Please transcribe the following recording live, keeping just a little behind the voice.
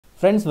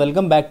Friends,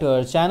 welcome back to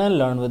our channel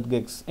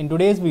LearnWidGiggs. In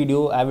today's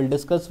video, I will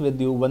discuss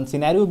with you one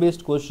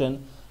scenario-based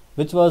question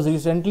which was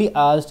recently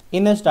asked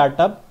in a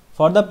startup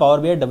for the Power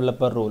BI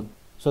developer role.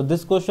 So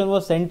this question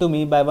was sent to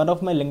me by one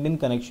of my LinkedIn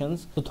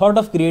connections. So thought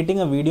of creating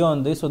a video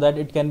on this so that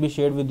it can be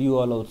shared with you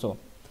all also.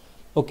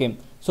 Okay,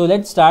 so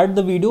let's start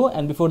the video,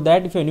 and before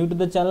that, if you're new to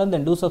the channel,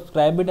 then do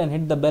subscribe it and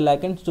hit the bell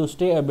icon to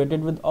stay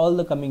updated with all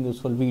the coming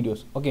useful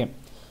videos. Okay,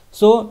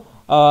 so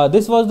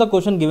this was the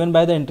question given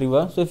by the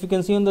interviewer. So if you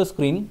can see on the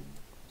screen,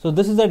 so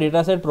this is the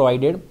data set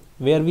provided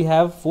where we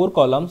have 4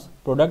 columns: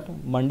 product,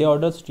 Monday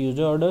orders,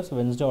 Tuesday orders,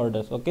 Wednesday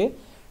orders. Okay,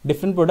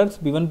 different products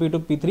P1, P2,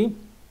 P3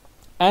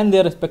 and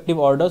their respective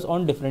orders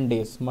on different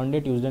days, Monday,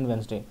 Tuesday and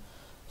Wednesday.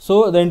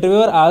 So the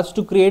interviewer asked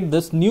to create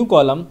this new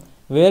column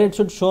where it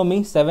should show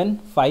me 7,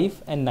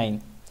 5 and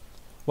 9.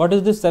 What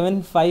is this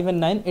 7, 5 and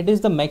 9? It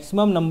is the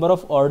maximum number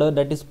of order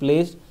that is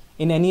placed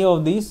in any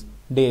of these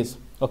days.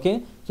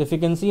 Okay, so if you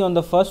can see on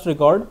the first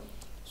record,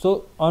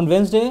 so on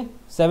Wednesday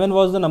 7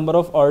 was the number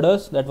of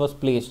orders that was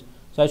placed,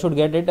 so I should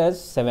get it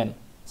as 7.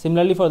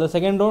 Similarly for the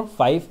second row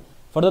 5,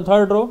 for the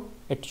third row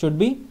it should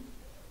be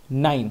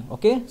 9.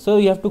 Okay, so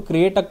you have to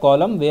create a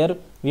column where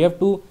we have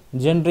to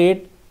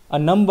generate a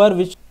number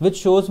which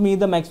shows me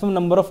the maximum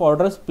number of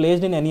orders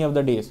placed in any of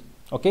the days.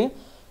 Okay,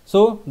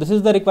 so this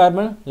is the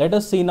requirement. Let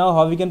us see now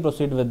how we can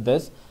proceed with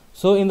this.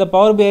 So in the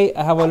Power BI,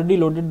 I have already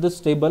loaded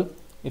this table,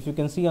 if you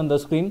can see on the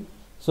screen.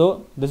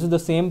 So this is the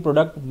same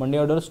product, Monday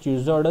orders,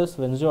 Tuesday orders,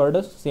 Wednesday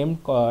orders, same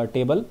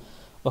table.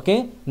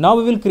 Okay, now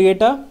we will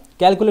create a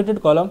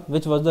calculated column,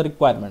 which was the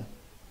requirement.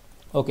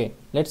 Okay,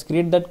 let's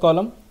create that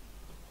column.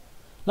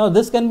 Now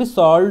this can be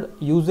solved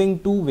using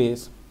two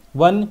ways.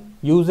 One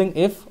using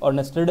if or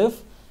nested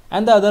if,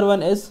 and the other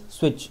one is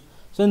switch.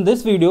 So in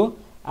this video,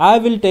 I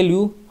will tell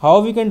you how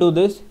we can do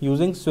this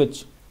using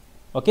switch.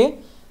 Okay,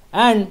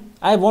 and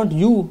I want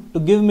you to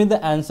give me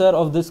the answer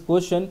of this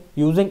question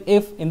using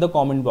if in the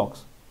comment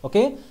box.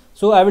 Okay,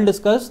 so I will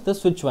discuss the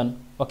switch one.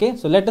 Okay,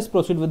 so let us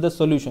proceed with the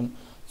solution.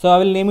 So I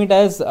will name it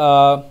as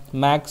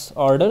max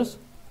orders.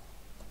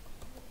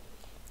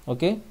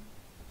 Okay,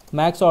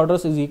 max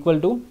orders is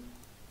equal to,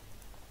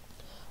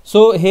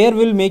 so here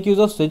we'll make use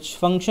of switch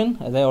function,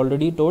 as I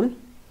already told,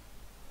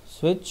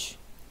 switch,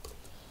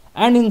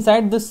 and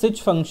inside this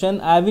switch function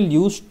I will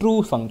use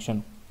true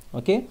function.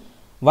 Okay,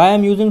 why I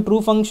am using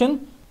true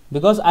function?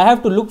 Because I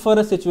have to look for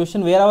a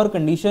situation where our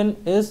condition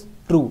is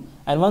true,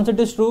 and once it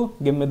is true,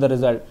 give me the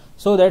result.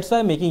 So that's why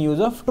I'm making use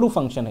of true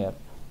function here.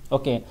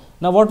 Okay,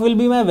 now what will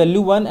be my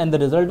value 1 and the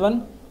result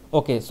 1?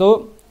 Okay,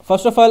 so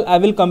first of all I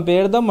will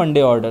compare the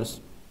Monday orders.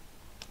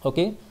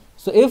 Okay,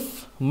 so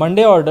if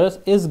Monday orders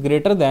is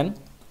greater than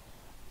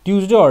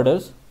Tuesday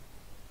orders,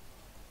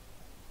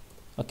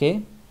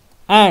 okay,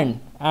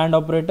 and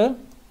operator,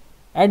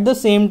 at the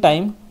same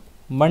time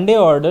Monday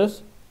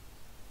orders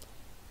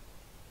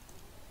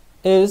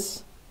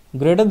is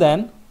greater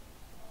than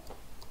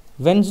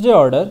Wednesday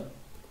order,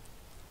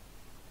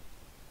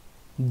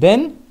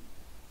 then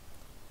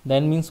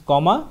means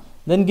comma,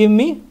 then give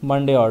me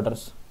Monday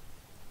orders.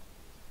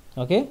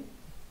 Okay,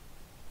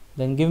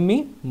 then give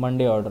me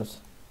Monday orders.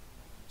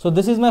 So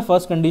this is my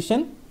first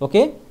condition.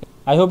 Okay,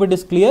 I hope it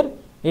is clear.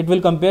 It will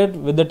compare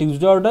with the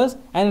Tuesday orders,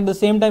 and at the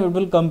same time it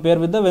will compare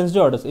with the Wednesday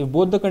orders. If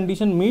both the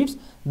condition meets,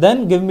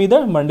 then give me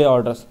the Monday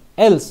orders.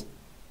 Else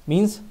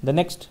means the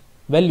next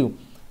value.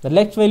 The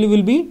next value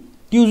will be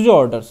Tuesday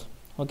orders.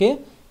 Okay,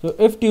 so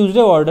if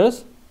Tuesday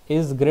orders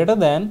is greater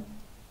than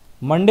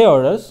Monday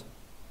orders,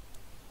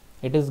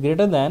 it is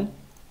greater than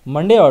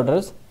Monday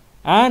orders,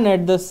 and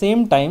at the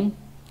same time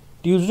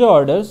Tuesday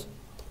orders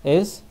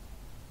is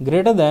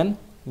greater than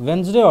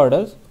Wednesday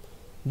orders,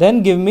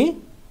 then give me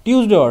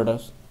Tuesday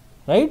orders,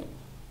 right?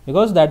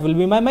 Because that will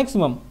be my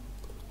maximum.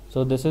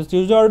 So this is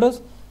Tuesday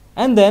orders,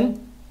 and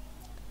then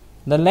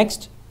the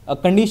next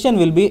condition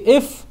will be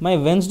if my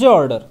Wednesday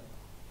order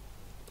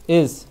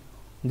is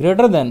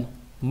greater than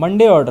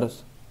Monday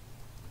orders,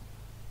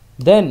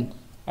 then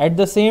at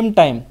the same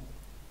time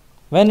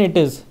when it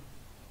is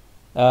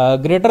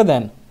greater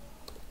than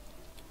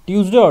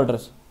Tuesday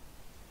orders,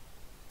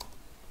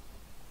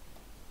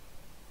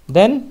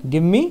 then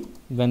give me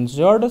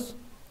Wednesday orders,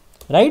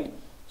 right?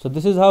 So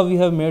this is how we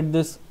have made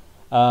this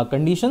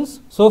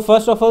conditions. So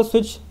first of all,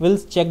 switch will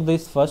check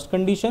this first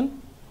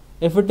condition.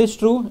 If it is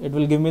true, it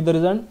will give me the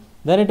result.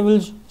 Then it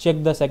will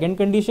check the second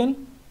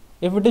condition.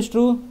 If it is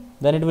true,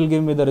 then it will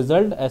give me the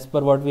result as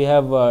per what we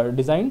have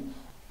designed.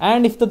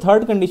 And if the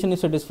third condition is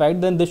satisfied,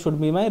 then this should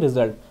be my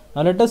result.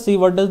 Now let us see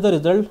what does the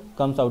result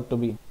comes out to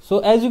be. So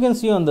as you can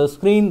see on the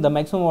screen, the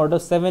maximum order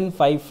 7,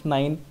 5,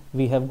 9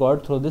 we have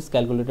got through this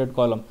calculated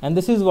column, and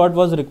this is what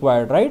was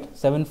required, right?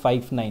 7,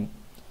 5, 9.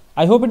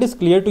 I hope it is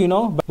clear to you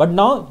now, but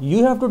now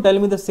you have to tell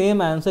me the same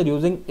answer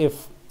using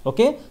if.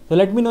 Okay, so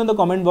let me know in the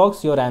comment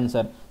box your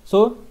answer.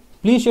 So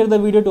please share the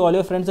video to all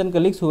your friends and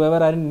colleagues, whoever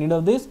are in need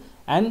of this,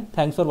 and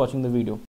thanks for watching the video.